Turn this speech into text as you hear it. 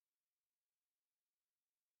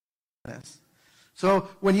So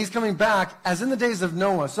when he's coming back, as in the days of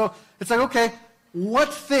Noah. So it's like, okay,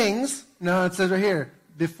 what things, now it says right here,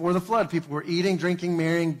 before the flood, people were eating, drinking,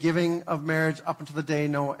 marrying, giving of marriage up until the day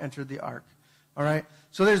Noah entered the ark. All right?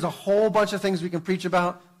 So there's a whole bunch of things we can preach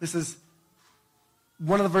about. This is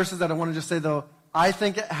one of the verses that I want to just say, though. I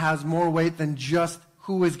think it has more weight than just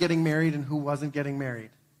who was getting married and who wasn't getting married.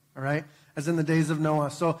 All right? As in the days of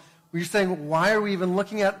Noah. So we're saying, why are we even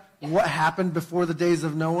looking at what happened before the days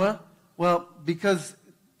of Noah? Well, because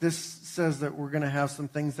this says that we're going to have some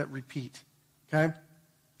things that repeat. Okay?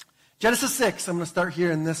 Genesis 6, I'm going to start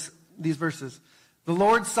here in these verses. The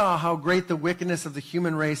Lord saw how great the wickedness of the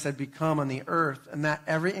human race had become on the earth, and that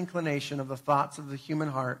every inclination of the thoughts of the human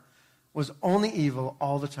heart was only evil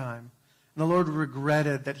all the time. And the Lord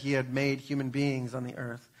regretted that he had made human beings on the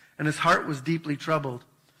earth, and his heart was deeply troubled.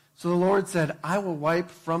 So the Lord said, I will wipe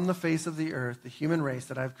from the face of the earth the human race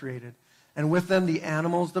that I have created, and with them the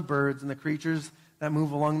animals, the birds, and the creatures that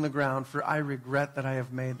move along the ground, for I regret that I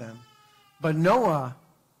have made them. But Noah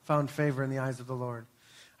found favor in the eyes of the Lord.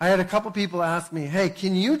 I had a couple people ask me, hey,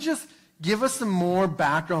 can you just give us some more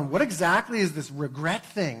background? What exactly is this regret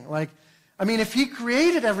thing? Like, I mean, if he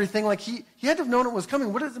created everything, like he had to have known it was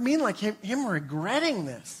coming. What does it mean, like him regretting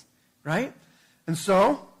this, right? And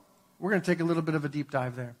so, we're going to take a little bit of a deep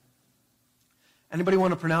dive there. Anybody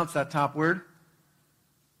want to pronounce that top word?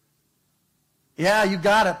 Yeah, you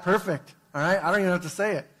got it. Perfect. All right? I don't even have to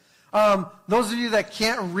say it. Those of you that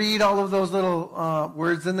can't read all of those little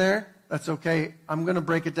words in there, that's okay. I'm going to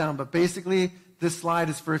break it down. But basically, this slide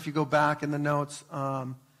is for if you go back in the notes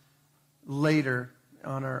later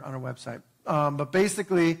on our website. But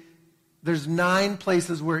basically, there's 9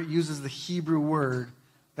 places where it uses the Hebrew word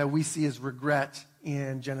that we see as regret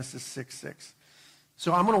in Genesis 6:6.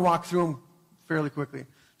 So I'm going to walk through them fairly quickly.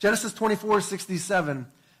 Genesis 24:67.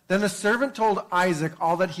 Then the servant told Isaac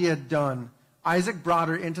all that he had done. Isaac brought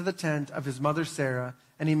her into the tent of his mother Sarah,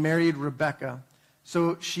 and he married Rebekah.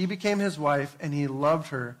 So she became his wife, and he loved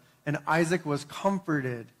her, and Isaac was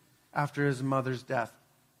comforted after his mother's death.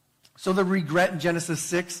 So the regret in Genesis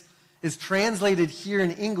 6 is translated here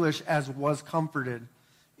in English as was comforted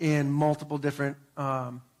in multiple different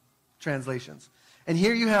translations. And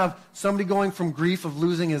here you have somebody going from grief of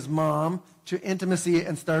losing his mom to intimacy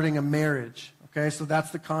and starting a marriage. Okay, so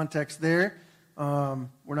that's the context there.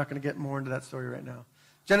 We're not going to get more into that story right now.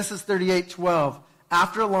 Genesis 38:12.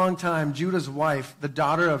 After a long time, Judah's wife, the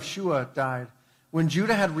daughter of Shua, died. When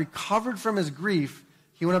Judah had recovered from his grief,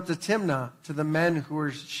 he went up to Timnah to the men who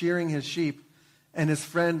were shearing his sheep, and his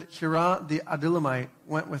friend Hirah the Adullamite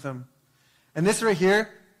went with him. And this right here,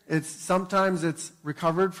 sometimes it's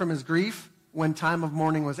recovered from his grief, when time of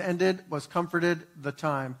mourning was ended, was comforted, the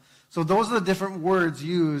time. So those are the different words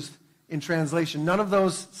used in translation. None of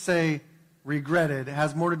those say regretted. It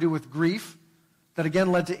has more to do with grief that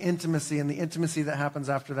again led to intimacy, and the intimacy that happens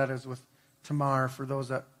after that is with Tamar, for those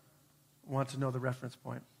that want to know the reference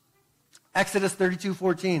point. Exodus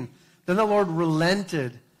 32:14. Then the Lord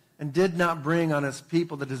relented and did not bring on his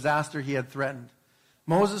people the disaster he had threatened.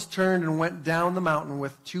 Moses turned and went down the mountain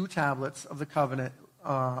with 2 tablets of the covenant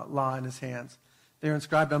law in his hands. They are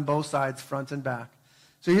inscribed on both sides, front and back.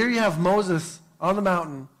 So here you have Moses on the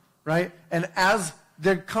mountain, right? And as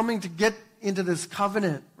they're coming to get into this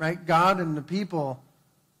covenant, right? God and the people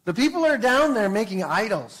are down there making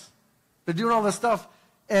idols. They're doing all this stuff.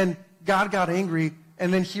 And God got angry,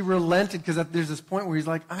 and then he relented, because there's this point where he's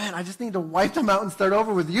like, oh, man, I just need to wipe them out and start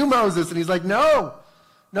over with you, Moses. And he's like, no.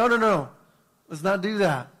 Let's not do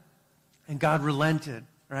that. And God relented,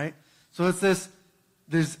 right? So it's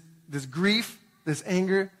there's this grief, this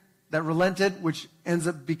anger that relented, which ends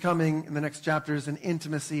up becoming, in the next chapters, an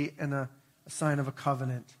intimacy and a sign of a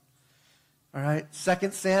covenant. All right,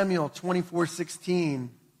 2 Samuel 24:16.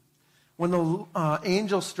 When the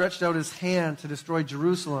angel stretched out his hand to destroy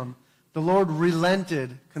Jerusalem, the Lord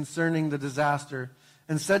relented concerning the disaster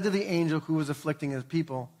and said to the angel who was afflicting his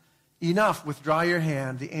people, enough, withdraw your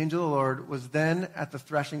hand. The angel of the Lord was then at the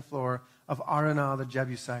threshing floor of Araunah the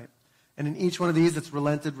Jebusite. And in each one of these, it's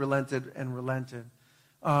relented, relented, and relented.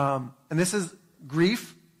 And this is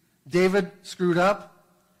grief. David screwed up.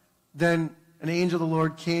 Then an angel of the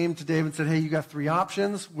Lord came to David and said, hey, you got 3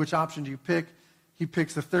 options. Which option do you pick? He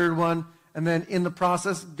picks the third one. And then in the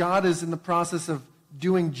process, God is in the process of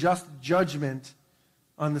doing just judgment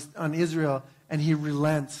on Israel. And he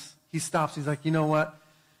relents. He stops. He's like, you know what?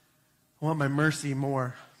 I want my mercy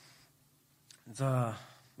more. There's a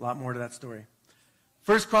lot more to that story.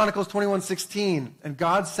 1 Chronicles 21:16. And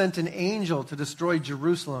God sent an angel to destroy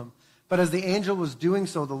Jerusalem. But as the angel was doing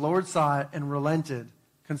so, the Lord saw it and relented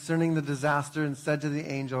concerning the disaster and said to the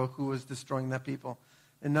angel who was destroying that people,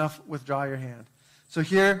 Enough, withdraw your hand. So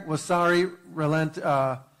here was sorry, relent.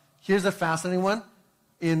 Here's a fascinating one.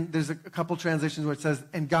 There's a couple translations where it says,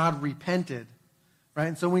 and God repented. Right?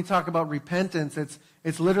 And so when we talk about repentance,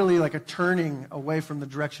 it's literally like a turning away from the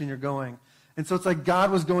direction you're going. And so it's like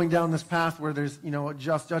God was going down this path where there's, a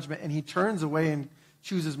just judgment, and he turns away and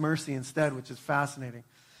chooses mercy instead, which is fascinating.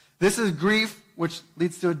 This is grief, which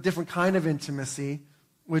leads to a different kind of intimacy,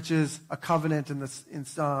 which is a covenant in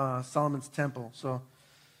Solomon's temple. So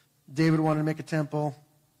David wanted to make a temple.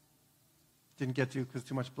 Didn't get to because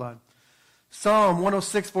too much blood. Psalm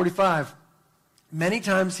 106:45. Many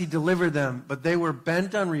times he delivered them, but they were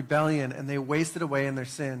bent on rebellion, and they wasted away in their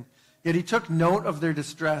sin. Yet he took note of their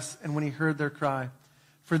distress, and when he heard their cry,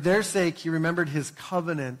 for their sake he remembered his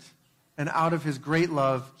covenant, and out of his great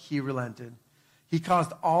love he relented. He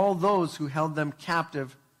caused all those who held them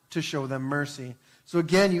captive to show them mercy. So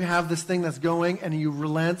again, you have this thing that's going, and he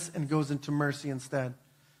relents and goes into mercy instead.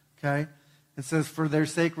 Okay? It says, for their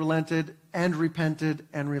sake relented, and repented,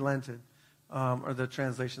 and relented, are the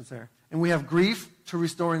translations there. And we have grief to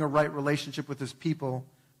restoring a right relationship with his people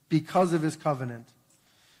because of his covenant.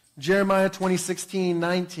 Jeremiah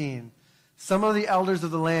 20:16-19. Some of the elders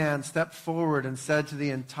of the land stepped forward and said to the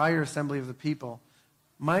entire assembly of the people,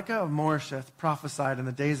 Micah of Moresheth prophesied in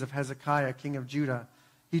the days of Hezekiah, king of Judah.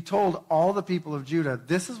 He told all the people of Judah,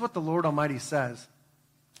 this is what the Lord Almighty says.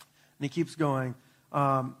 And he keeps going.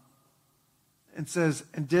 And says,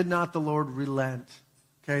 and did not the Lord relent?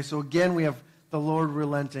 Okay, so again we have the Lord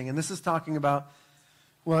relenting. And this is talking about,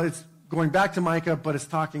 well, it's going back to Micah, but it's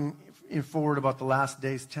talking forward about the last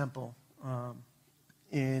days temple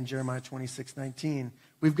in Jeremiah 26:19.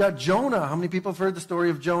 We've got Jonah. How many people have heard the story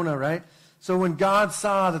of Jonah, right? So when God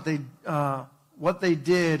saw that what they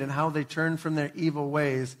did and how they turned from their evil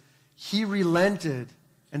ways, he relented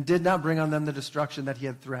and did not bring on them the destruction that he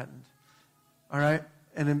had threatened. All right?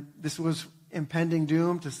 And this was impending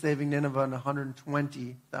doom to saving Nineveh and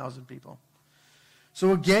 120,000 people.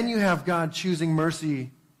 So again, you have God choosing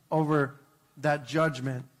mercy over that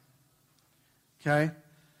judgment. Okay?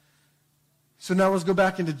 So now let's go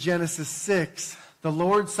back into Genesis 6. The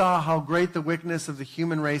Lord saw how great the wickedness of the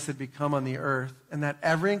human race had become on the earth, and that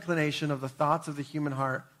every inclination of the thoughts of the human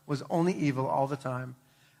heart was only evil all the time.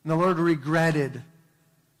 And the Lord regretted,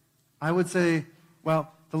 I would say, the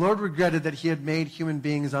Lord regretted that he had made human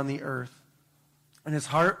beings on the earth, and his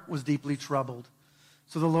heart was deeply troubled.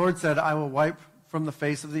 So the Lord said, I will wipe from the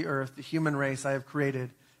face of the earth the human race I have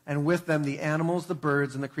created, and with them the animals, the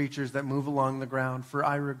birds, and the creatures that move along the ground, for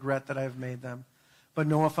I regret that I have made them. But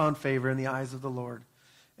Noah found favor in the eyes of the Lord.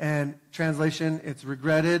 And translation, it's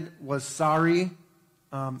regretted, was sorry,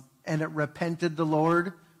 and it repented the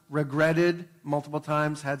Lord, regretted multiple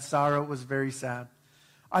times, had sorrow, was very sad.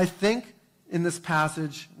 I think in this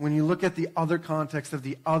passage, when you look at the other context of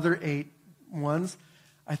the other 8 ones,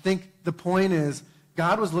 I think the point is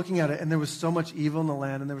God was looking at it, and there was so much evil in the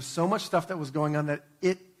land, and there was so much stuff that was going on that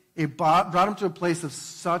it brought him to a place of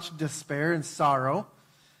such despair and sorrow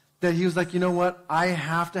that he was like, you know what? I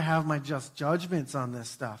have to have my just judgments on this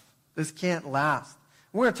stuff. This can't last.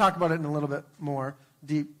 We're going to talk about it in a little bit more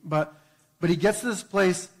deep, but he gets to this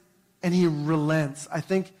place and he relents. I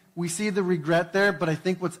think we see the regret there, but I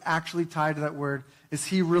think what's actually tied to that word is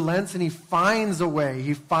he relents and he finds a way.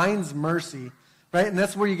 He finds mercy, right? And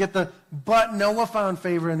that's where you get but Noah found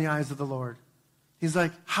favor in the eyes of the Lord. He's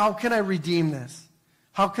like, how can I redeem this?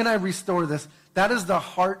 How can I restore this? That is the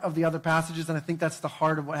heart of the other passages, and I think that's the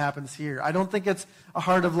heart of what happens here. I don't think it's a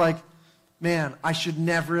heart of like, man, I should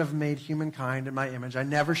never have made humankind in my image. I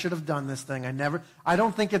never should have done this thing. I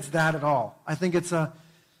don't think it's that at all. I think it's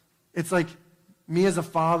like me as a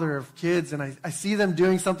father of kids, and I see them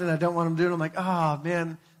doing something I don't want them to do, and I'm like, oh,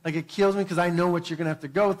 man, like it kills me because I know what you're going to have to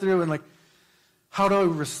go through, and like, how do I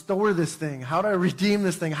restore this thing? How do I redeem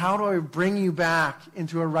this thing? How do I bring you back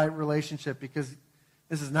into a right relationship? Because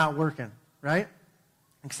this is not working. Right?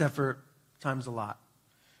 Except for times a lot.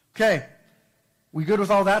 Okay. We good with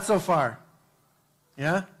all that so far?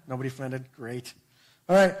 Yeah? Nobody offended? Great.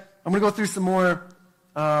 All right. I'm going to go through some more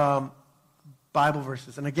Bible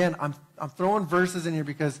verses. And again, I'm throwing verses in here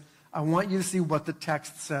because I want you to see what the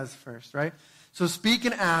text says first, right? So speak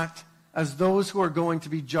and act as those who are going to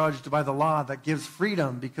be judged by the law that gives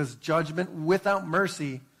freedom, because judgment without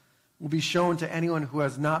mercy will be shown to anyone who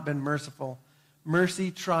has not been merciful. Mercy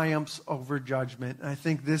triumphs over judgment. And I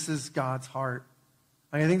think this is God's heart.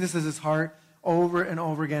 I think this is his heart over and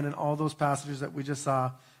over again in all those passages that we just saw,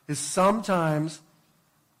 is sometimes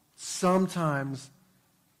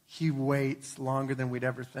he waits longer than we'd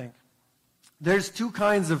ever think. There's 2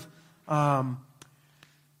 kinds of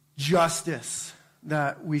justice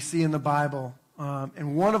that we see in the Bible.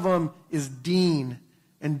 And one of them is Deen.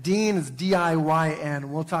 And Deen is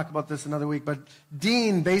D-I-Y-N. We'll talk about this another week. But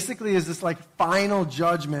Deen basically is this like final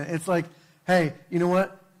judgment. It's like, hey, you know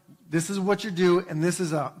what? This is what you do, and it's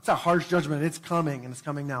a harsh judgment. It's coming, and it's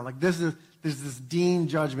coming now. Like there's this Deen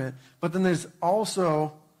judgment. But then there's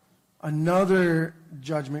also another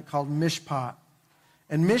judgment called Mishpat.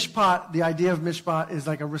 And Mishpat, the idea of Mishpat is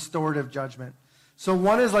like a restorative judgment. So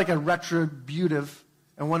one is like a retributive,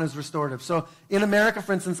 and one is restorative. So in America,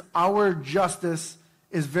 for instance, our justice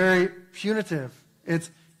is very punitive. It's,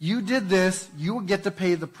 you did this, you will get to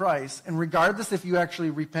pay the price. And regardless if you actually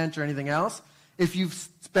repent or anything else, if you've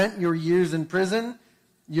spent your years in prison,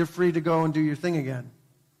 you're free to go and do your thing again.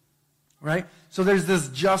 Right? So there's this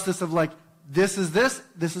justice of like, this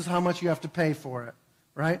is how much you have to pay for it.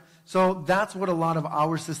 Right? So that's what a lot of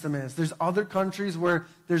our system is. There's other countries where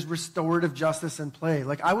there's restorative justice in play.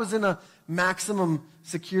 Like I was in a maximum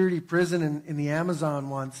security prison in the Amazon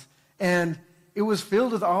once, and it was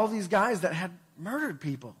filled with all these guys that had murdered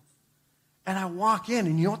people. And I walk in,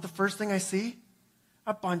 and you know what the first thing I see?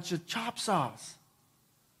 A bunch of chop saws.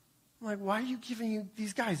 I'm like, why are you giving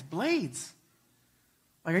these guys blades?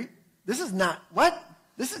 Like, this is not, what?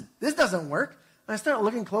 This doesn't work. And I start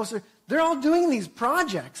looking closer. They're all doing these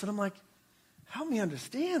projects. And I'm like, help me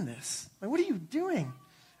understand this. Like, what are you doing? And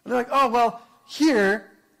they're like, oh, well, here,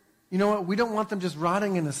 you know what? We don't want them just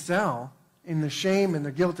rotting in a cell in the shame and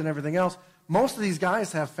the guilt and everything else. Most of these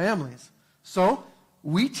guys have families. So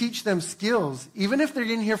we teach them skills. Even if they're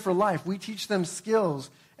in here for life, we teach them skills,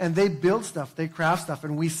 and they build stuff, they craft stuff,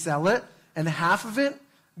 and we sell it, and half of it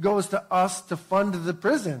goes to us to fund the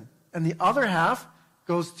prison, and the other half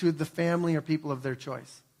goes to the family or people of their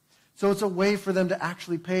choice. So it's a way for them to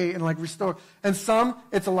actually pay and like restore. And some,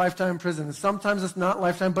 it's a lifetime prison. And sometimes it's not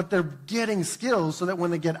lifetime, but they're getting skills so that when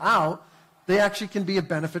they get out, they actually can be a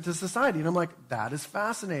benefit to society. And I'm like, that is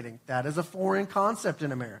fascinating. That is a foreign concept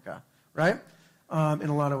in America, right? In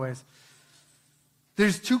a lot of ways.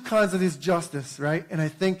 There's two kinds of this justice, right? And I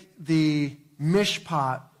think the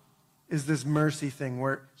mishpat is this mercy thing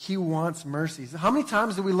where he wants mercy. So how many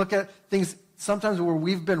times do we look at things sometimes where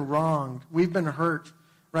we've been wronged, we've been hurt,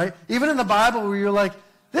 right? Even in the Bible where you're like,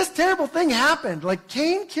 this terrible thing happened. Like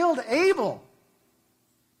Cain killed Abel.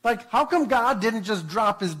 Like, how come God didn't just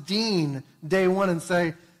drop his Deen day one and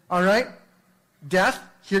say, all right, death,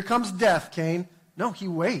 here comes death, Cain. No, he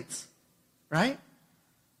waits, right?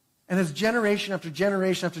 And it's generation after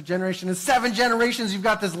generation after generation. In 7 generations, you've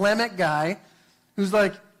got this Lamech guy who's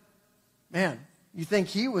like, man, you think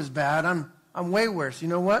he was bad? I'm way worse. You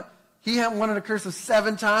know what? He wanted to curse us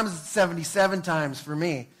 7 times, 77 times for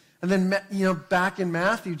me. And then, back in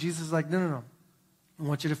Matthew, Jesus is like, no. I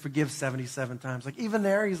want you to forgive 77 times. Like, even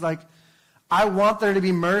there, he's like, I want there to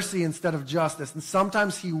be mercy instead of justice. And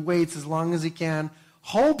sometimes he waits as long as he can,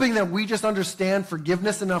 hoping that we just understand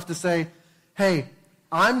forgiveness enough to say, hey,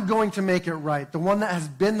 I'm going to make it right. The one that has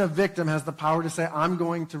been the victim has the power to say, I'm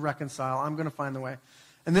going to reconcile. I'm going to find the way.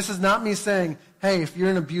 And this is not me saying, hey, if you're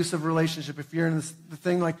in an abusive relationship, if you're in the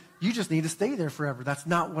thing, like, you just need to stay there forever. That's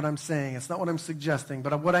not what I'm saying. It's not what I'm suggesting.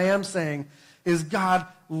 But what I am saying is God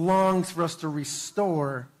longs for us to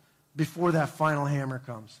restore before that final hammer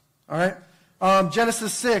comes. All right?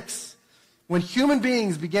 Genesis 6, when human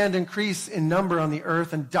beings began to increase in number on the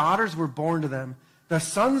earth and daughters were born to them, the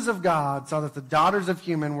sons of God saw that the daughters of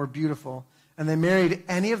human were beautiful, and they married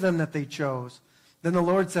any of them that they chose. Then the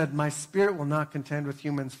Lord said, my spirit will not contend with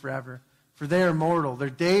humans forever, for they are mortal.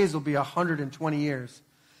 Their days will be 120 years.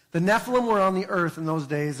 The Nephilim were on the earth in those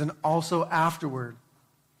days, and also afterward,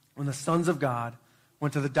 when the sons of God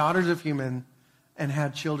went to the daughters of human and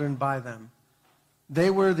had children by them. They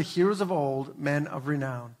were the heroes of old, men of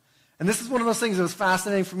renown. And this is one of those things that was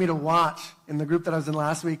fascinating for me to watch in the group that I was in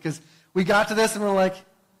last week, because we got to this and we're like,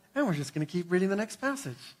 and we're just going to keep reading the next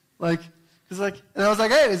passage. And I was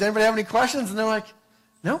like, hey, does anybody have any questions? And they're like,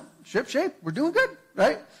 no, ship shape, we're doing good,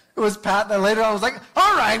 right? It was Pat that later on was like,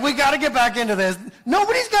 all right, we got to get back into this.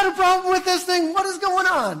 Nobody's got a problem with this thing. What is going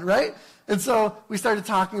on, right? And so we started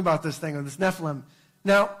talking about this thing, of this Nephilim.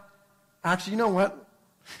 Now, actually, you know what?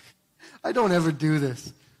 I don't ever do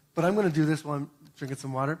this, but I'm going to do this while I'm drinking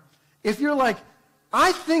some water. If you're like,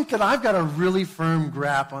 I think that I've got a really firm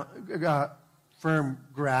grasp,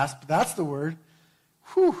 that's the word,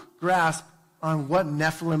 grasp on what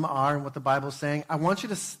Nephilim are and what the Bible's saying, I want you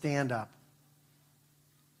to stand up.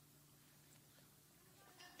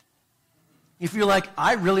 If you're like,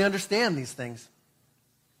 I really understand these things.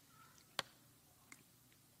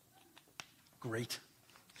 Great.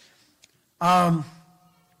 Hold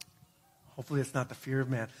hopefully it's not the fear of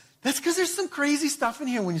man. That's because there's some crazy stuff in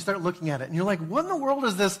here when you start looking at it. And you're like, what in the world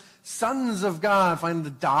is this sons of God find the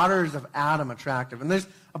daughters of Adam attractive? And there's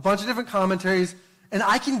a bunch of different commentaries. And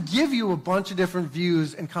I can give you a bunch of different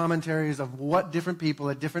views and commentaries of what different people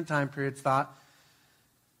at different time periods thought.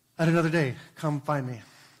 At another day, come find me.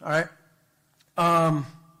 All right?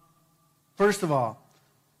 First of all,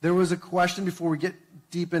 there was a question before we get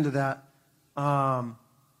deep into that. No,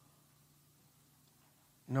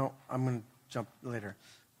 I'm going to jump later.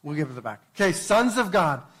 We'll give it the back. Okay, sons of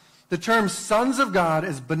God. The term sons of God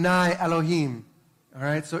is B'nai Elohim. All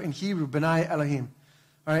right, so in Hebrew, B'nai Elohim.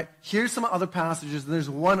 All right, here's some other passages. There's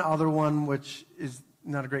one other one, which is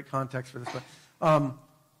not a great context for this, but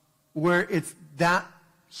where it's that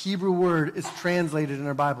Hebrew word is translated in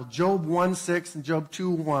our Bible. Job 1:6 and Job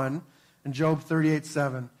 2:1 and Job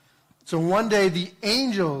 38:7. So one day the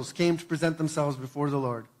angels came to present themselves before the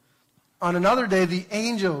Lord. On another day, the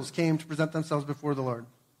angels came to present themselves before the Lord.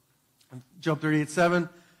 Job 38:7,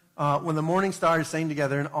 when the morning stars sang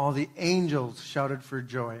together and all the angels shouted for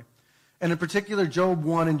joy. And in particular, Job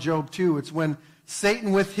 1 and Job 2, it's when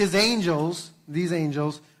Satan with his angels, these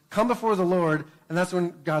angels, come before the Lord, and that's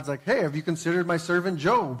when God's like, hey, have you considered my servant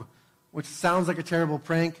Job? Which sounds like a terrible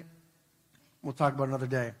prank. We'll talk about it another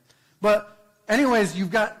day. But anyways,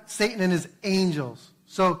 you've got Satan and his angels.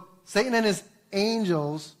 So Satan and his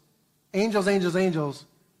angels, angels,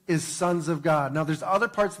 is sons of God. Now, there's other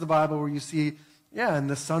parts of the Bible where you see, and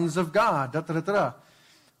the sons of God, da-da-da-da-da.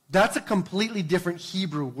 That's a completely different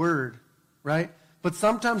Hebrew word, right? But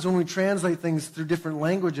sometimes when we translate things through different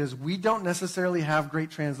languages, we don't necessarily have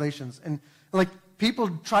great translations. And, like, people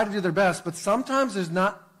try to do their best, but sometimes there's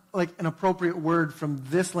not, like, an appropriate word from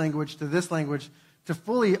this language to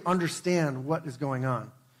fully understand what is going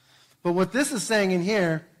on. But what this is saying in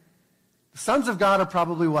here, the sons of God are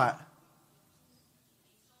probably what?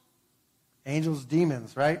 Angels,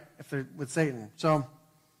 demons, right? If they're with Satan. So, all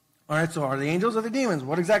right, so are the angels or the demons?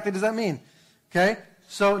 What exactly does that mean? Okay,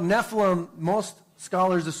 so Nephilim, most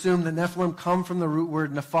scholars assume that Nephilim come from the root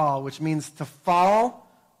word nephal, which means to fall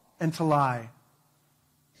and to lie.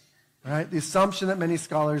 All right, the assumption that many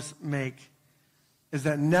scholars make is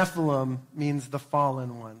that Nephilim means the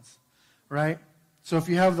fallen ones, right? So if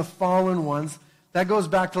you have the fallen ones, that goes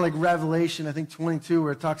back to like Revelation, I think 22,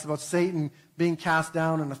 where it talks about Satan being cast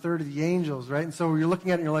down and a third of the angels, right? And so you're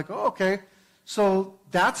looking at it and you're like, oh, okay, so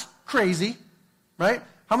that's crazy, right?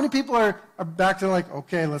 How many people are back to like,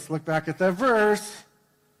 okay, let's look back at that verse.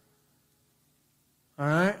 All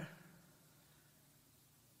right?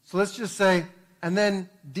 So let's just say, and then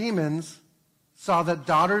demons saw that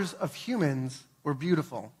daughters of humans were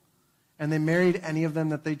beautiful, and they married any of them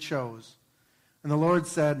that they chose. And the Lord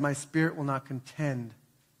said, my spirit will not contend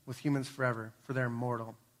with humans forever, for they're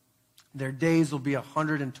mortal. Their days will be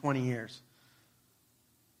 120 years.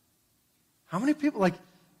 How many people, like,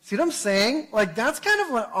 see what I'm saying? Like, that's kind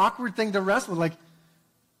of an awkward thing to wrestle with. Like,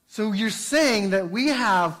 so you're saying that we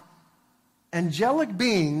have angelic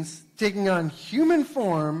beings taking on human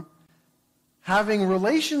form, having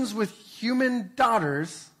relations with human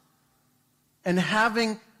daughters, and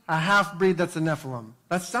having a half-breed that's a Nephilim.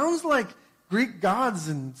 That sounds like Greek gods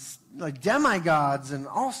and like demigods and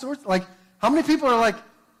all sorts. Like, how many people are like,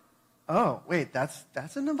 oh, wait, that's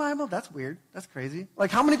in the Bible? That's weird. That's crazy.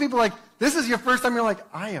 Like, how many people like, this is your first time you're like,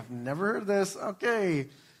 I have never heard of this. Okay.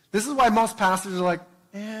 This is why most pastors are like,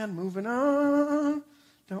 and moving on.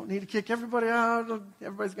 Don't need to kick everybody out.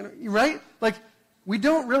 Everybody's going to, right? Like, we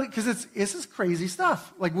don't really, because this is crazy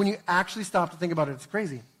stuff. Like, when you actually stop to think about it, it's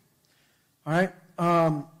crazy. All right?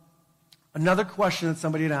 Another question that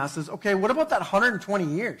somebody had asked is, okay, what about that 120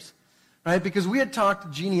 years? Right? Because we had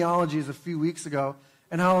talked genealogies a few weeks ago,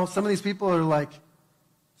 and how some of these people are like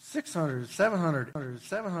 600, 700,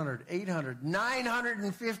 800,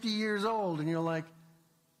 950 years old. And you're like,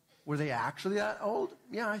 were they actually that old?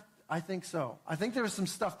 Yeah, I think so. I think there was some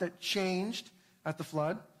stuff that changed at the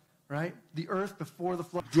flood, right? The earth before the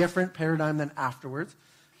flood, different paradigm than afterwards.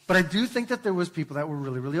 But I do think that there was people that were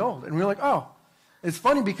really, really old. And we were like, oh, it's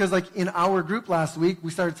funny because like in our group last week,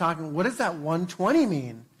 we started talking, what does that 120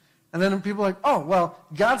 mean? And then people are like, oh, well,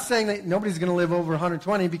 God's saying that nobody's going to live over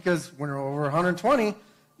 120 because when we're over 120,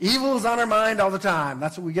 evil is on our mind all the time.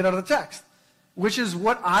 That's what we get out of the text, which is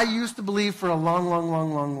what I used to believe for a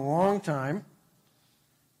long time.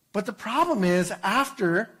 But the problem is,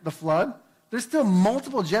 after the flood, there's still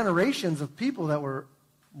multiple generations of people that were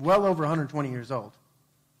well over 120 years old,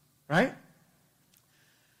 right?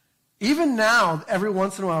 Even now, every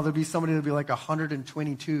once in a while, there'll be somebody that'll be like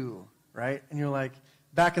 122, right? And you're like,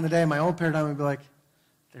 back in the day, my old paradigm would be like,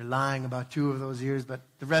 they're lying about 2 of those years, but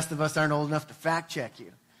the rest of us aren't old enough to fact check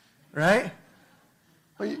you, right?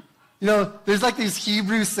 Well, you know, there's like these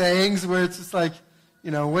Hebrew sayings where it's just like,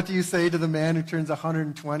 you know, what do you say to the man who turns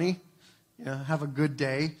 120? You know, have a good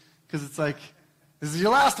day. Because it's like, this is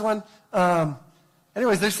your last one.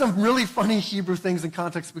 Anyways, there's some really funny Hebrew things in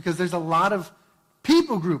context because there's a lot of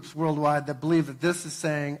people groups worldwide that believe that this is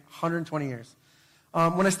saying 120 years.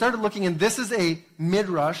 When I started looking in, this is a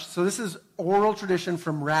midrash, so this is oral tradition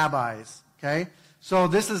from rabbis, okay? So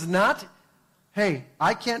this is not, hey,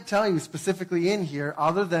 I can't tell you specifically in here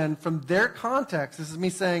other than from their context. This is me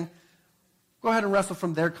saying, go ahead and wrestle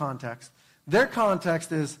from their context. Their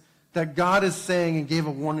context is that God is saying and gave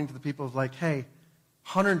a warning to the people of like, hey,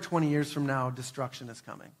 120 years from now, destruction is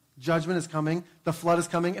coming. Judgment is coming. The flood is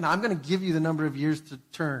coming. And I'm going to give you the number of years to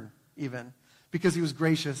turn even because he was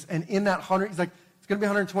gracious. And in that 100, he's like, it's going to be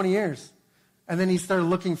 120 years. And then he started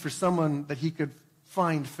looking for someone that he could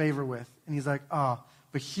find favor with. And he's like,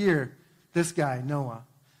 but here, this guy, Noah.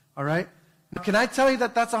 All right? Now, can I tell you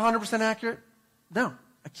that that's 100% accurate? No,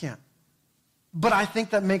 I can't. But I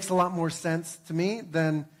think that makes a lot more sense to me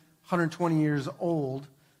than 120 years old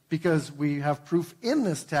because we have proof in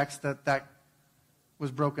this text that that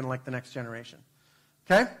was broken like the next generation.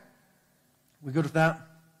 Okay? We good with that?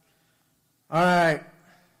 All right.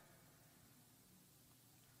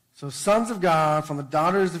 So sons of God from the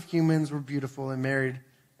daughters of humans were beautiful and married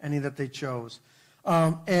any that they chose.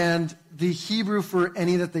 And the Hebrew for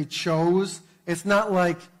any that they chose, it's not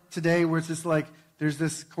like today where it's just like there's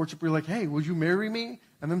this courtship where you're like, hey, would you marry me?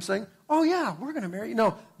 And them saying, oh yeah, we're going to marry you.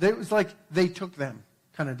 No, it was like they took them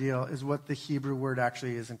kind of deal is what the Hebrew word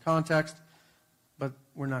actually is in context. But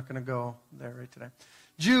we're not going to go there right today.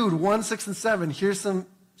 Jude 1, 6, and 7. Here's some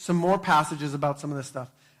more passages about some of this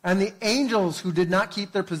stuff. And the angels who did not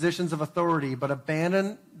keep their positions of authority, but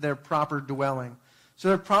abandoned their proper dwelling. So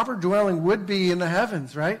their proper dwelling would be in the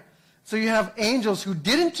heavens, right? So you have angels who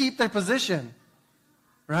didn't keep their position,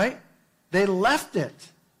 right? They left it.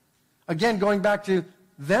 Again, going back to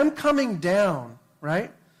them coming down,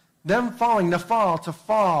 right? Them falling, nafal, to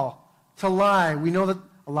fall, to lie. We know that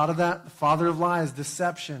a lot of that, the father of lies,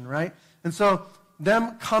 deception, right? And so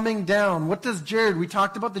them coming down. What does Jared, we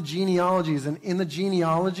talked about the genealogies, and in the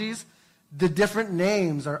genealogies, the different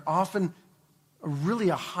names are often really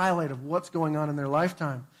a highlight of what's going on in their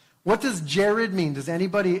lifetime. What does Jared mean? Does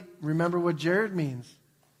anybody remember what Jared means?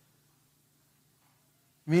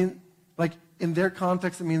 I mean, like in their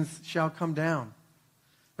context, it means shall come down.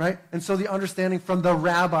 Right? And so the understanding from the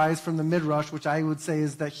rabbis, from the Midrash, which I would say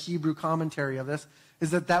is the Hebrew commentary of this, is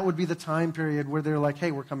that that would be the time period where they're like, hey,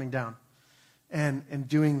 we're coming down and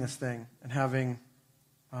doing this thing and having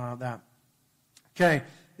that. Okay,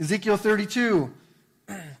 Ezekiel 32.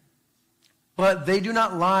 But they do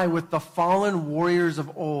not lie with the fallen warriors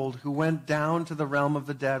of old who went down to the realm of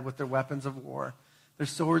the dead with their weapons of war, their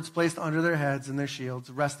swords placed under their heads and their shields,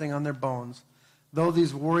 resting on their bones. Though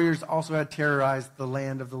these warriors also had terrorized the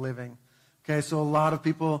land of the living. Okay, so a lot of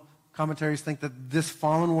people, commentaries think that this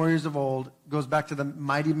fallen warriors of old goes back to the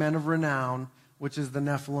mighty men of renown, which is the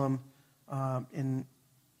Nephilim in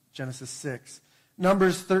Genesis 6.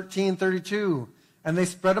 Numbers 13:32. And they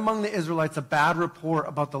spread among the Israelites a bad report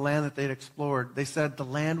about the land that they'd explored. They said, the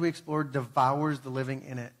land we explored devours the living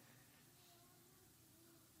in it.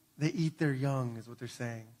 They eat their young, is what they're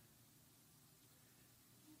saying.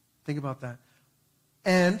 Think about that.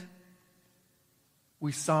 And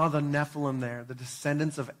we saw the Nephilim there, the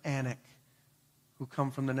descendants of Anak, who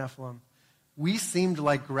come from the Nephilim. We seemed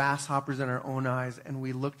like grasshoppers in our own eyes, and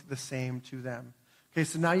we looked the same to them. Okay,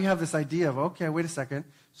 so now you have this idea of, okay, wait a second.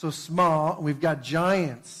 So small, we've got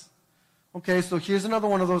giants. Okay, so here's another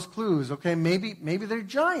one of those clues. Okay, maybe they're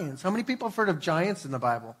giants. How many people have heard of giants in the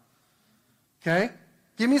Bible? Okay,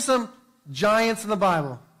 give me some giants in the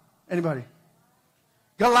Bible. Anybody?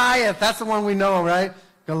 Goliath, that's the one we know, right?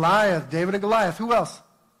 Goliath, David and Goliath. Who else?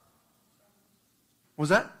 What was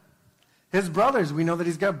that? His brothers. We know that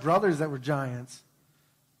he's got brothers that were giants,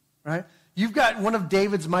 right? You've got one of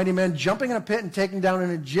David's mighty men jumping in a pit and taking down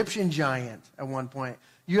an Egyptian giant at one point.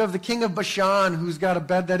 You have the king of Bashan who's got a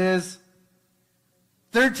bed that is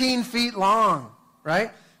 13 feet long,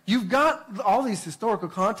 right? You've got all these historical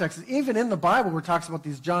contexts. Even in the Bible where it talks about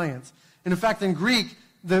these giants. And in fact, in Greek,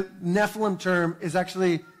 the Nephilim term is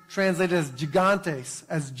actually translated as gigantes,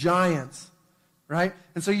 as giants, right?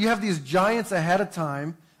 And so you have these giants ahead of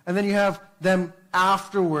time, and then you have them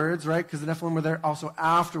afterwards, right? Because the Nephilim were there also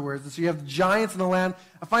afterwards. And so you have giants in the land.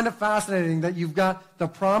 I find it fascinating that you've got the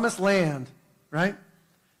promised land, right?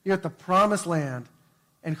 You got the promised land.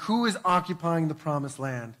 And who is occupying the promised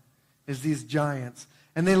land? Is these giants.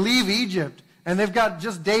 And they leave Egypt. And they've got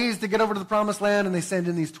just days to get over to the promised land, and they send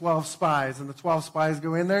in these 12 spies. And the 12 spies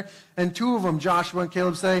go in there, and 2 of them, Joshua and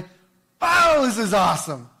Caleb, say, "Oh, this is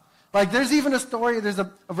awesome." Like, there's even a story, there's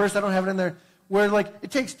a verse, I don't have it in there, where, like,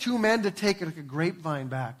 it takes 2 men to take, like, a grapevine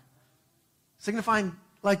back, signifying,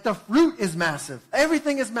 like, the fruit is massive.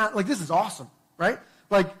 Everything is massive. Like, this is awesome, right?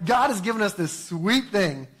 Like, God has given us this sweet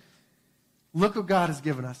thing. Look what God has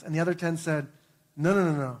given us. And the other 10 said,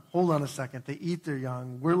 No. Hold on a second. They eat their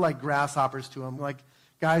young. We're like grasshoppers to them. Like,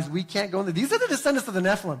 guys, we can't go in there. These are the descendants of the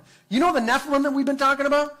Nephilim. You know the Nephilim that we've been talking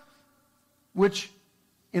about? Which,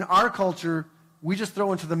 in our culture, we just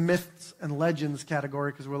throw into the myths and legends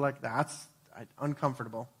category because we're like, that's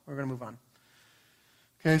uncomfortable. We're going to move on.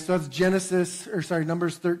 Okay, so that's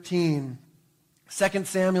Numbers 13. 2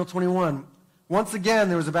 Samuel 21. Once again,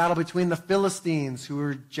 there was a battle between the Philistines, who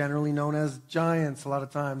were generally known as giants a lot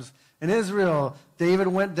of times. In Israel, David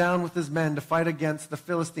went down with his men to fight against the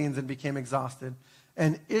Philistines and became exhausted.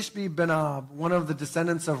 And Ishbi-Benob, one of the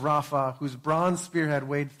descendants of Rapha, whose bronze spearhead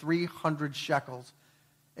weighed 300 shekels,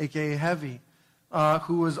 a.k.a. heavy,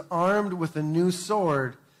 who was armed with a new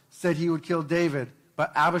sword, said he would kill David.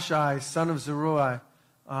 But Abishai, son of Zeruiah,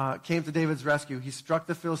 came to David's rescue. He struck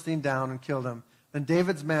the Philistine down and killed him. Then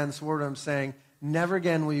David's men swore to him, saying, "Never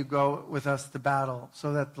again will you go with us to battle,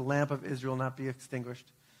 so that the lamp of Israel not be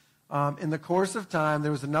extinguished." In the course of time,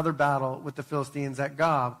 there was another battle with the Philistines at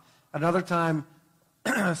Gob. Another time,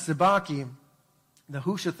 Sibaki, the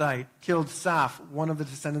Hushathite, killed Saph, one of the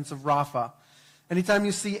descendants of Rapha. Anytime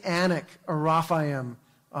you see Anak or Raphaim,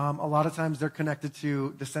 a lot of times they're connected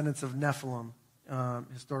to descendants of Nephilim,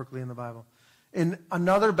 historically in the Bible. In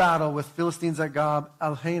another battle with Philistines at Gob,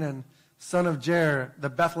 Elhanan, son of Jair,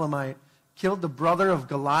 the Bethlehemite, killed the brother of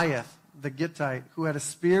Goliath, the Gittite, who had a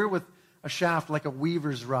spear with a shaft like a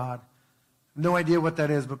weaver's rod. No idea what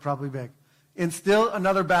that is, but probably big. In still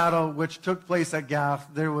another battle which took place at Gath,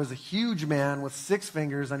 there was a huge man with 6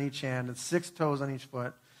 fingers on each hand and 6 toes on each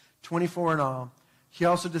foot, 24 in all. He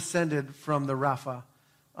also descended from the Rapha.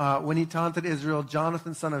 When he taunted Israel,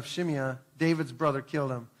 Jonathan, son of Shimeah, David's brother,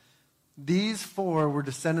 killed him. These 4 were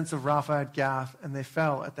descendants of Rapha at Gath, and they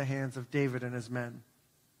fell at the hands of David and his men.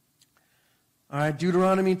 All right,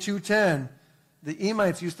 Deuteronomy 2:10. The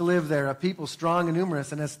Emites used to live there, a people strong and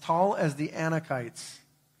numerous and as tall as the Anakites.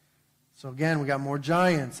 So again, we got more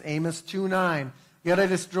giants. Amos 2:9. Yet I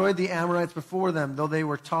destroyed the Amorites before them, though they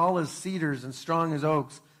were tall as cedars and strong as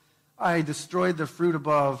oaks. I destroyed their fruit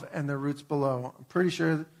above and their roots below. I'm pretty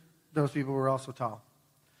sure those people were also tall.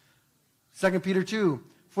 2 Peter 2.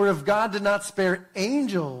 For if God did not spare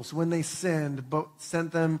angels when they sinned, but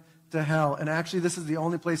sent them to hell. And actually, this is the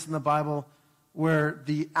only place in the Bible where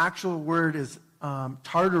the actual word is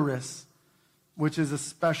Tartarus, which is a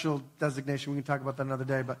special designation. We can talk about that another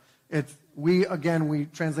day. But we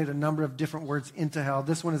translate a number of different words into hell.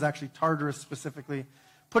 This one is actually Tartarus specifically,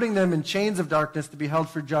 putting them in chains of darkness to be held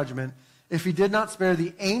for judgment. If he did not spare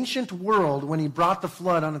the ancient world when he brought the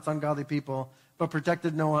flood on its ungodly people, but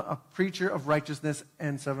protected Noah, a preacher of righteousness,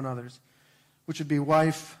 and 7 others, which would be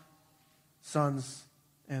wife, sons,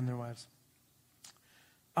 and their wives.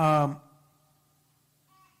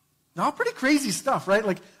 Now, pretty crazy stuff, right?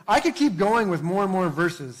 Like, I could keep going with more and more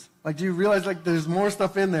verses. Like, do you realize, like, there's more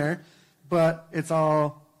stuff in there, but it's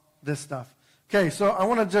all this stuff. Okay, so I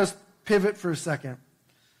want to just pivot for a second.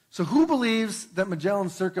 So who believes that Magellan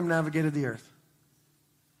circumnavigated the earth?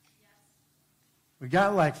 Yes. We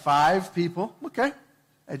got like 5 people. Okay.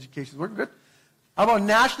 Education's working good. How about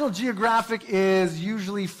National Geographic is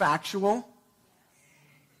usually factual?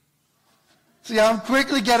 See, I'm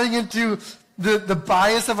quickly getting into the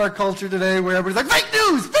bias of our culture today where everybody's like,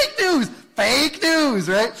 fake news,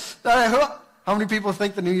 right? How many people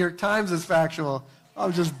think the New York Times is factual?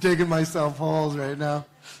 I'm just digging myself holes right now.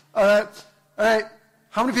 All right.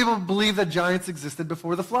 How many people believe that giants existed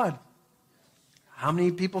before the flood? How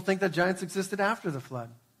many people think that giants existed after the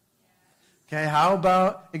flood? Okay, how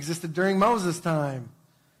about existed during Moses' time?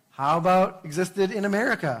 How about existed in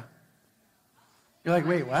America? You're like,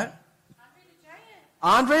 wait, what?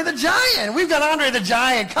 Andre the Giant. We've got Andre the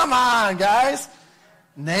Giant. Come on, guys.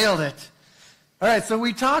 Nailed it. All right, so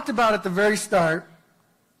we talked about at the very start.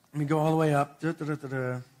 Let me go all the way up.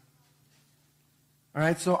 All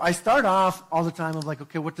right, so I start off all the time of like,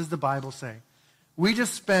 okay, what does the Bible say? We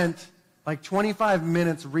just spent like 25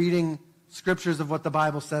 minutes reading scriptures of what the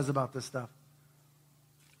Bible says about this stuff.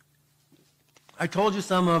 I told you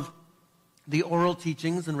some of the oral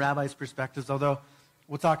teachings and rabbis' perspectives, although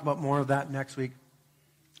we'll talk about more of that next week.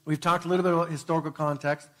 We've talked a little bit about historical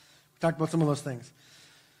context. We talked about some of those things.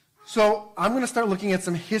 So I'm going to start looking at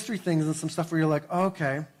some history things and some stuff where you're like,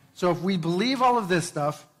 okay, so if we believe all of this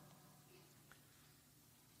stuff,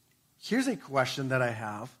 here's a question that I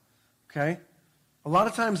have, okay? A lot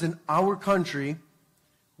of times in our country,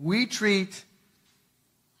 we treat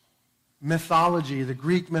mythology, the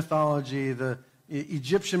Greek mythology, the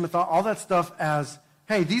Egyptian mythology, all that stuff as,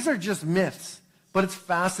 hey, these are just myths. But it's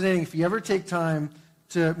fascinating if you ever take time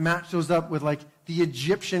to match those up with like the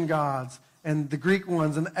Egyptian gods and the Greek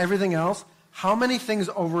ones and everything else, how many things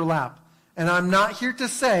overlap. And I'm not here to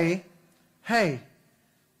say, hey,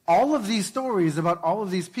 all of these stories about all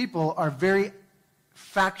of these people are very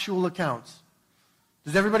factual accounts.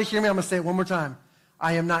 Does everybody hear me? I'm going to say it one more time.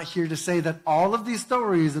 I am not here to say that all of these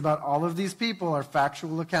stories about all of these people are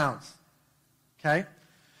factual accounts. Okay?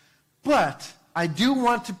 But I do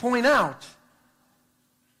want to point out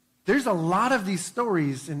there's a lot of these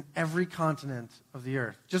stories in every continent of the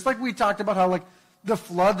earth. Just like we talked about how like the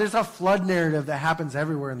flood, there's a flood narrative that happens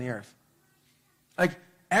everywhere in the earth. Like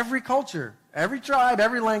every culture, every tribe,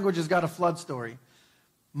 every language has got a flood story.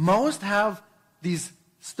 Most have these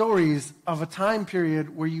stories of a time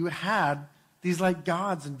period where you had these like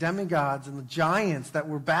gods and demigods and the giants that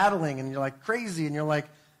were battling, and you're like crazy, and you're like,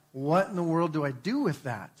 what in the world do I do with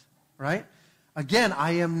that? Right? Again,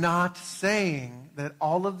 I am not saying that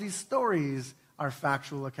all of these stories are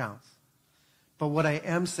factual accounts. But what I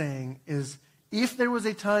am saying is if there was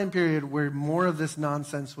a time period where more of this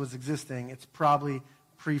nonsense was existing, it's probably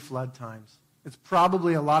pre-flood times. It's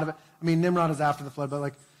probably a lot of it. I mean, Nimrod is after the flood, but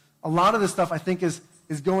like a lot of this stuff I think is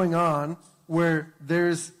going on where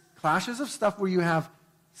there's clashes of stuff where you have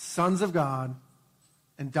sons of God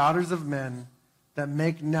and daughters of men that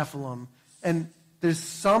make Nephilim, and there's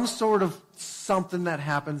some sort of something that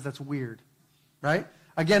happens that's weird, right?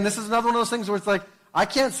 Again, this is another one of those things where it's like, I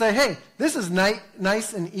can't say, hey, this is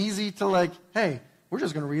nice and easy to like, hey, we're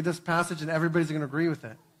just going to read this passage and everybody's going to agree with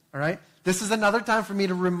it, all right? This is another time for me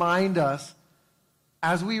to remind us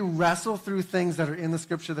as we wrestle through things that are in the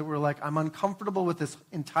Scripture that we're like, I'm uncomfortable with this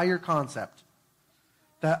entire concept,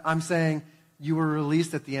 that I'm saying you were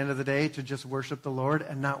released at the end of the day to just worship the Lord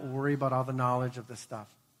and not worry about all the knowledge of this stuff.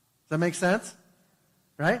 Does that make sense?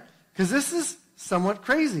 Right? Because this is somewhat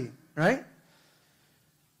crazy, right?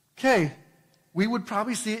 Okay, we would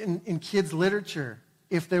probably see it in kids' literature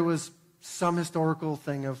if there was some historical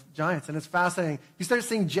thing of giants. And it's fascinating. You start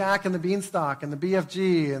seeing Jack and the Beanstalk and the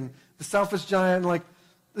BFG and the Selfish Giant. Like,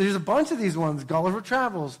 there's a bunch of these ones, Gulliver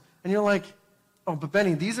Travels. And you're like, oh, but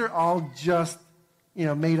Benny, these are all just,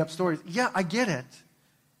 made-up stories. Yeah, I get it.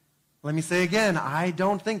 Let me say again, I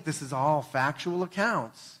don't think this is all factual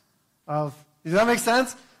accounts of... Does that make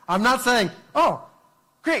sense? I'm not saying, oh,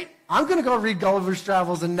 great, I'm going to go read Gulliver's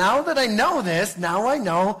Travels, and now that I know this, now I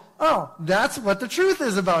know, oh, that's what the truth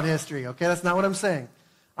is about history. Okay, that's not what I'm saying.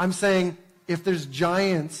 I'm saying if there's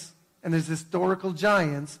giants and there's historical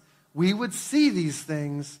giants, we would see these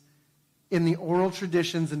things in the oral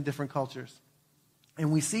traditions in different cultures.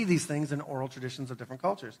 And we see these things in oral traditions of different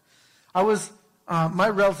cultures. My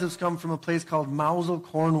relatives come from a place called Mousehole,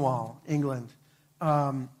 Cornwall, England.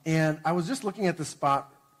 And I was just looking at the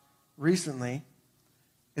spot recently.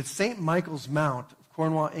 It's St. Michael's Mount of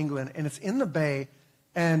Cornwall, England, and it's in the bay.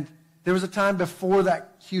 And there was a time before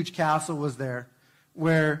that huge castle was there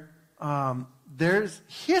where there's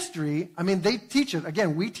history. I mean, they teach it.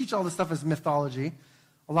 Again, we teach all this stuff as mythology.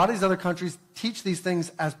 A lot of these other countries teach these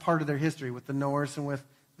things as part of their history with the Norse and with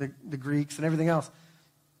the Greeks and everything else.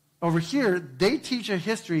 Over here, they teach a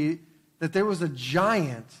history that there was a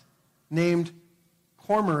giant named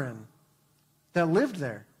Cormoran that lived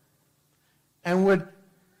there and would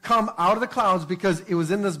come out of the clouds because it was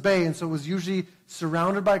in this bay, and so it was usually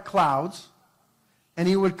surrounded by clouds, and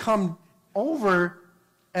he would come over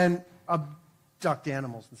and abduct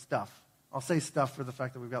animals and stuff. I'll say stuff for the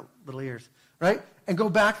fact that we've got little ears, right? And go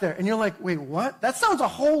back there, and you're like, wait, what? That sounds a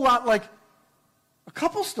whole lot like a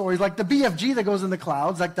couple stories, like the BFG that goes in the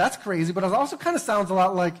clouds. Like, that's crazy, but it also kind of sounds a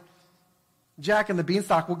lot like Jack and the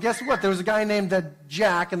Beanstalk. Well, guess what? There was a guy named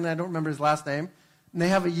Jack, and I don't remember his last name, and they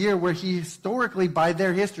have a year where he historically, by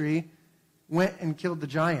their history, went and killed the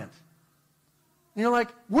giant. And you're like,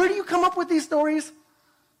 where do you come up with these stories?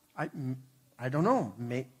 I don't know.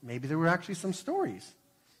 Maybe there were actually some stories.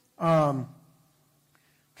 Okay,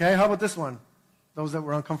 how about this one? Those that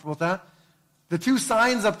were uncomfortable with that. The two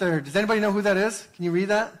signs up there. Does anybody know who that is? Can you read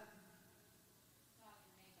that?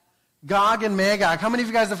 Gog and Magog. How many of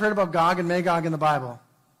you guys have heard about Gog and Magog in the Bible?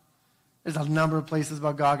 There's a number of places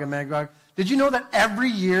about Gog and Magog. Did you know that every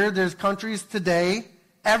year there's countries today,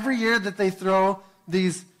 every year that they throw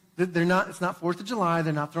these, it's not 4th of July,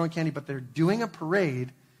 they're not throwing candy, but they're doing a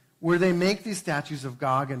parade where they make these statues of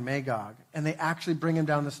Gog and Magog, and they actually bring them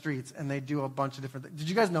down the streets, and they do a bunch of different things. Did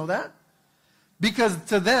you guys know that? Because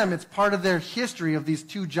to them, it's part of their history of these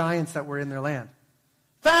two giants that were in their land.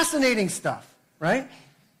 Fascinating stuff, right?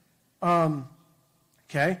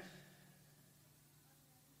 Okay.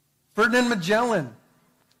 Ferdinand Magellan.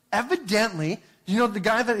 Evidently, the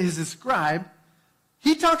guy that is described,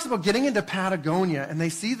 he talks about getting into Patagonia, and they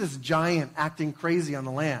see this giant acting crazy on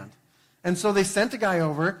the land. And so they sent a guy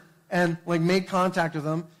over and made contact with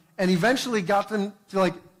him, and eventually got them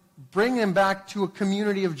to bring him back to a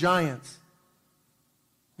community of giants.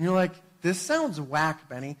 And you're like, this sounds whack,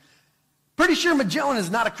 Benny. Pretty sure Magellan is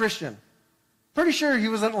not a Christian. Pretty sure he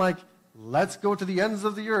wasn't let's go to the ends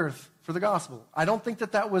of the earth for the gospel. I don't think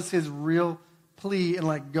that was his real plea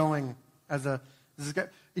in going as this guy.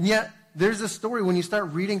 And yet, there's a story when you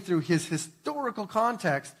start reading through his historical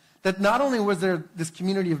context that not only was there this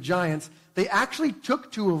community of giants, they actually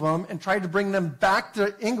took two of them and tried to bring them back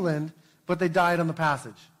to England, but they died on the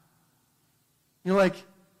passage. You're like,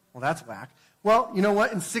 well, that's whack. Well, you know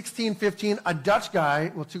what? In 1615, a Dutch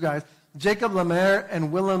guy, two guys, Jacob Lemaire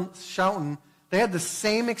and Willem Schouten, they had the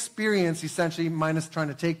same experience, essentially, minus trying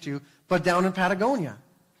to take two, but down in Patagonia.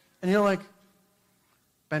 And you're like,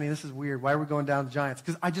 Benny, this is weird. Why are we going down to giants?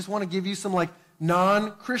 Because I just want to give you some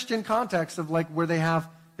non-Christian context of where they have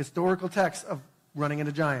historical texts of running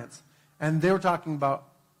into giants. And they were talking about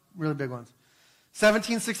really big ones.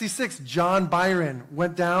 1766, John Byron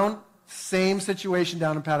went down, same situation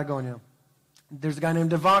down in Patagonia. There's a guy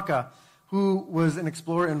named De Vaca who was an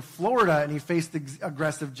explorer in Florida, and he faced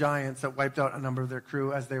aggressive giants that wiped out a number of their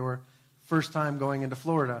crew as they were first time going into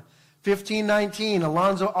Florida. 1519,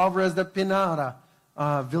 Alonso Alvarez de Pineda,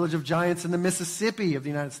 village of giants in the Mississippi of the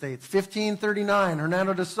United States. 1539,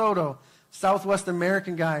 Hernando de Soto, Southwest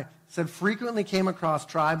American guy, said frequently came across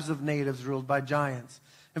tribes of natives ruled by giants.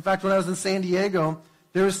 In fact, when I was in San Diego,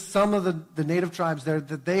 there was some of the native tribes there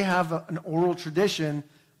that they have an oral tradition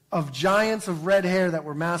of giants of red hair that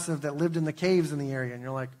were massive that lived in the caves in the area. And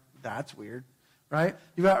you're like, that's weird, right?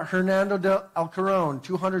 You've got Hernando de Alcaron,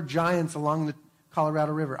 200 giants along the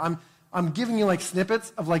Colorado River. I'm giving you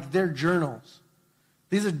snippets of their journals.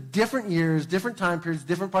 These are different years, different time periods,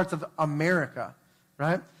 different parts of America,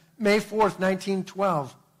 right? May 4th,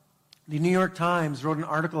 1912, the New York Times wrote an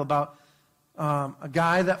article about a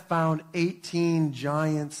guy that found 18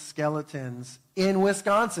 giant skeletons in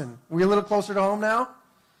Wisconsin. Are we a little closer to home now?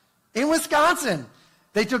 In Wisconsin.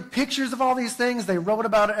 They took pictures of all these things. They wrote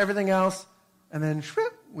about it, everything else. And then,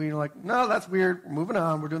 we were like, no, that's weird. We're moving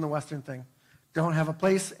on. We're doing the Western thing. Don't have a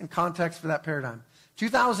place and context for that paradigm.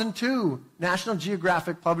 2002, National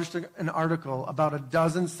Geographic published an article about a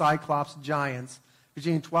dozen Cyclops giants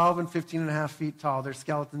between 12 and 15 and a half feet tall. Their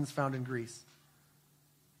skeletons found in Greece.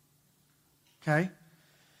 Okay?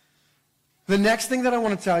 The next thing that I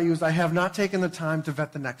want to tell you is I have not taken the time to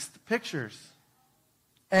vet the next pictures.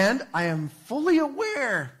 And I am fully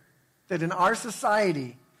aware that in our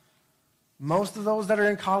society, most of those that are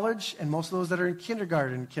in college and most of those that are in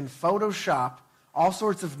kindergarten can Photoshop all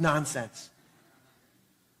sorts of nonsense.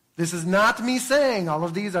 This is not me saying all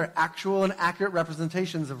of these are actual and accurate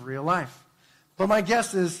representations of real life. But my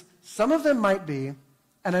guess is some of them might be,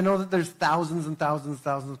 and I know that there's thousands and thousands and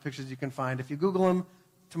thousands of pictures you can find if you Google them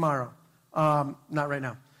tomorrow. Not right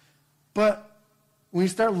now. But when you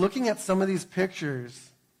start looking at some of these pictures,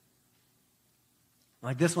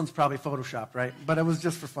 this one's probably Photoshopped, right? But it was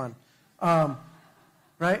just for fun.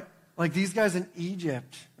 Right? These guys in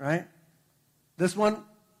Egypt, right? This one,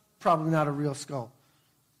 probably not a real skull.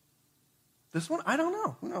 This one, I don't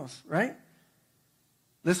know. Who knows, right?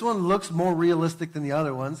 This one looks more realistic than the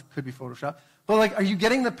other ones. Could be Photoshopped. But, are you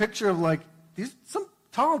getting the picture of, these, some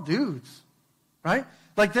tall dudes, right?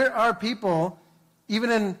 There are people,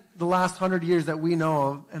 even in the last 100 years that we know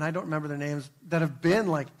of, and I don't remember their names, that have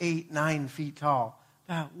been, 8, 9 feet tall,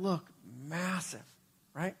 that look massive,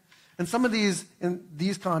 right? And some of these, in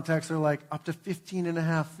these contexts, are, up to 15 and a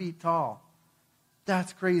half feet tall.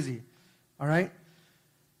 That's crazy, all right?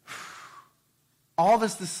 All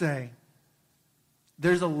this to say,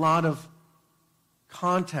 there's a lot of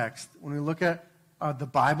context when we look at the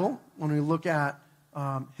Bible, when we look at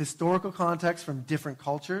historical context from different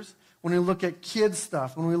cultures, when we look at kids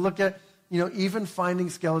stuff, when we look at, even finding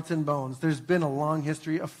skeleton bones. There's been a long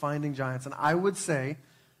history of finding giants. And I would say,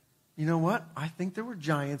 you know what? I think there were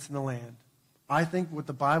giants in the land. I think what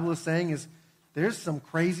the Bible is saying is there's some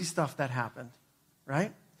crazy stuff that happened,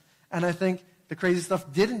 right? And I think the crazy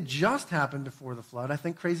stuff didn't just happen before the flood. I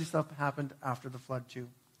think crazy stuff happened after the flood too.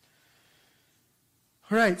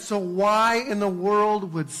 All right, so why in the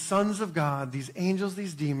world would sons of God, these angels,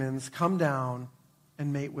 these demons, come down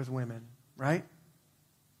and mate with women, right?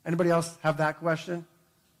 Anybody else have that question?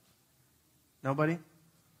 Nobody?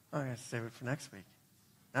 I'm going to save it for next week.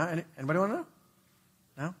 Now, anybody want to know?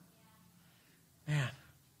 No? Man.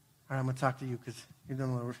 All right, I'm going to talk to you because you're doing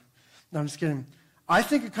a little... No, I'm just kidding. I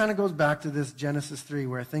think it kind of goes back to this Genesis 3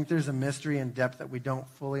 where I think there's a mystery and depth that we don't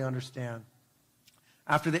fully understand.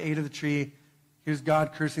 After they ate of the tree, here's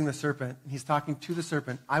God cursing the serpent. And he's talking to the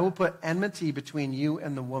serpent. I will put enmity between you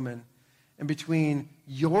and the woman and between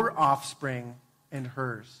your offspring and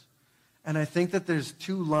hers. And I think that there's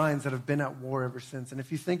two lines that have been at war ever since. And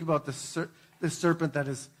if you think about this serpent that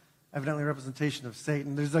is evidently a representation of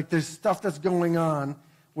Satan, there's stuff that's going on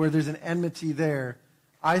where there's an enmity there.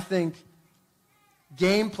 I think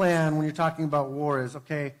game plan when you're talking about war is,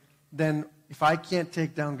 okay, then if I can't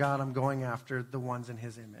take down God, I'm going after the ones in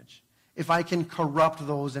his image. If I can corrupt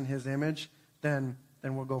those in his image, then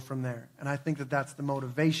we'll go from there. And I think that that's the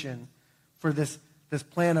motivation for this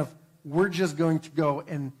plan of we're just going to go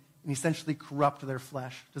and essentially corrupt their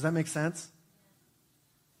flesh. Does that make sense?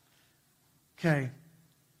 Okay.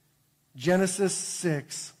 Genesis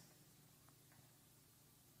 6.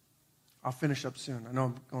 I'll finish up soon. I know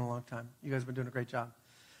I'm going a long time. You guys have been doing a great job.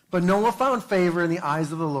 But Noah found favor in the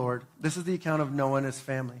eyes of the Lord. This is the account of Noah and his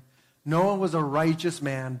family. Noah was a righteous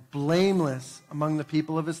man, blameless among the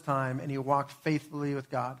people of his time, and he walked faithfully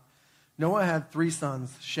with God. Noah had 3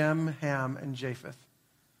 sons, Shem, Ham, and Japheth.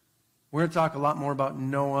 We're going to talk a lot more about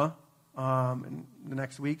Noah in the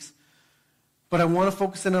next weeks. But I want to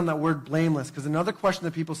focus in on that word blameless, because another question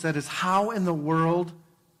that people said is, how in the world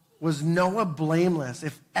was Noah blameless?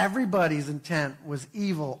 If everybody's intent was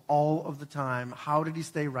evil all of the time, how did he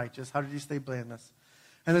stay righteous? How did he stay blameless?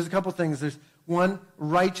 And there's a couple things. There's one,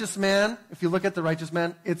 righteous man. If you look at the righteous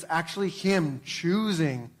man, it's actually him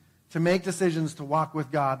choosing to make decisions to walk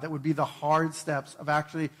with God. That would be the hard steps of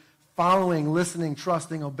actually following, listening,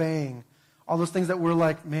 trusting, obeying. All those things that we're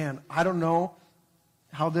like, man, I don't know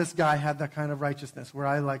how this guy had that kind of righteousness where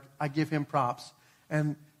I give him props.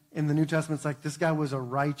 And in the New Testament, it's like this guy was a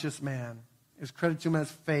righteous man. It's credit to him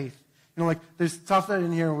as faith. You know, like there's stuff that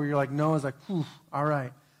in here where you're like, Noah's like, whew, all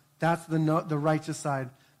right. That's the righteous side.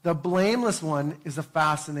 The blameless one is a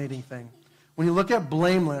fascinating thing. When you look at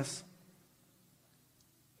blameless,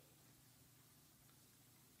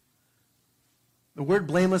 the word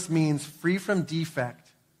blameless means free from defect,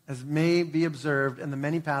 as may be observed in the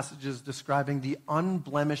many passages describing the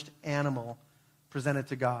unblemished animal presented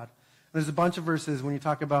to God. There's a bunch of verses when you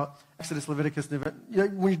talk about Exodus, Leviticus,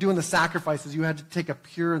 when you're doing the sacrifices, you had to take a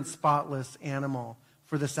pure and spotless animal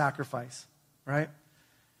for the sacrifice, right?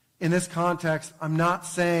 In this context, I'm not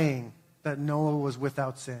saying that Noah was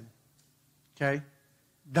without sin, okay?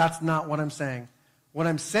 That's not what I'm saying. What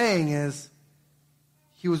I'm saying is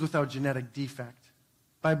he was without genetic defect.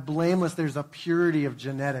 By blameless, there's a purity of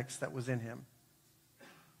genetics that was in him.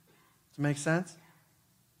 Does it make sense?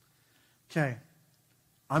 Okay.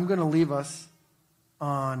 I'm going to leave us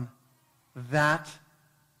on that,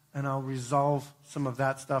 and I'll resolve some of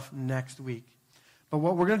that stuff next week. But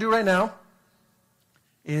what we're going to do right now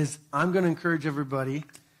is I'm going to encourage everybody,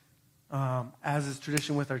 as is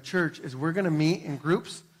tradition with our church, is we're going to meet in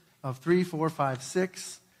groups of 3, 4, 5,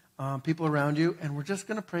 6 people around you, and we're just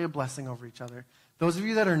going to pray a blessing over each other. Those of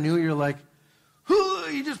you that are new, you're like,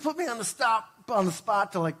 you just put me on the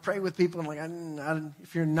spot to like pray with people. I'm like,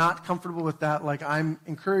 if you're not comfortable with that, like I'm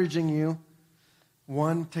encouraging you,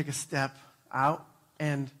 1, take a step out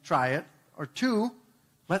and try it, or 2,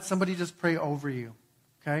 let somebody just pray over you,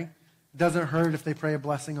 okay? It doesn't hurt if they pray a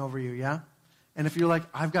blessing over you, yeah? And if you're like,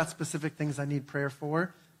 I've got specific things I need prayer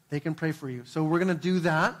for, they can pray for you. So we're going to do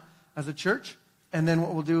that as a church, and then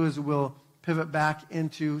what we'll do is we'll pivot back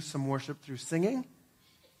into some worship through singing,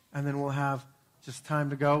 and then we'll have just time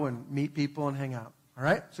to go and meet people and hang out. All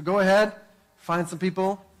right? So go ahead, find some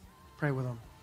people, pray with them.